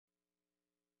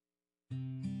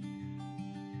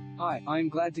Hi, I am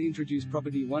glad to introduce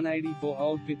property 184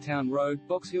 Old Pitt Town Road,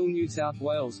 Box Hill, New South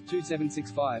Wales,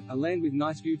 2765, a land with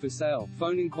nice view for sale.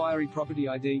 Phone inquiry property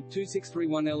ID,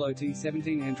 2631 LOT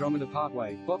 17 Andromeda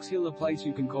Parkway, Box Hill, a place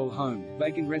you can call home.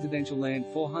 Vacant residential land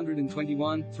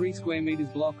 421, 3 square meters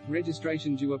block,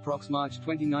 registration due approx March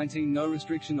 2019, no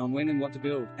restriction on when and what to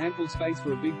build, ample space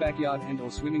for a big backyard and or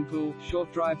swimming pool,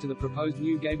 short drive to the proposed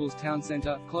New Gables Town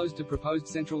Centre, close to proposed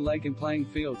Central Lake and playing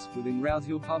fields, within Rouse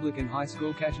Hill Public and High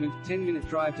School catchment, 10-minute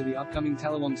drive to the upcoming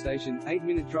Tallawong Station,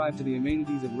 8-minute drive to the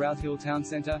amenities of Rouse Hill Town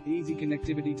Centre, easy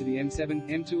connectivity to the M7,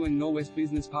 M2 and Norwest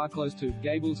Business Park, close to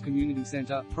Gables Community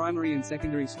Centre, primary and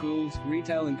secondary schools,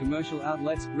 retail and commercial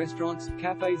outlets, restaurants,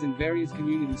 cafes and various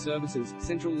community services,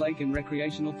 Central Lake and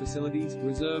recreational facilities,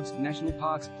 reserves, national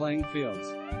parks, playing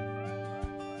fields.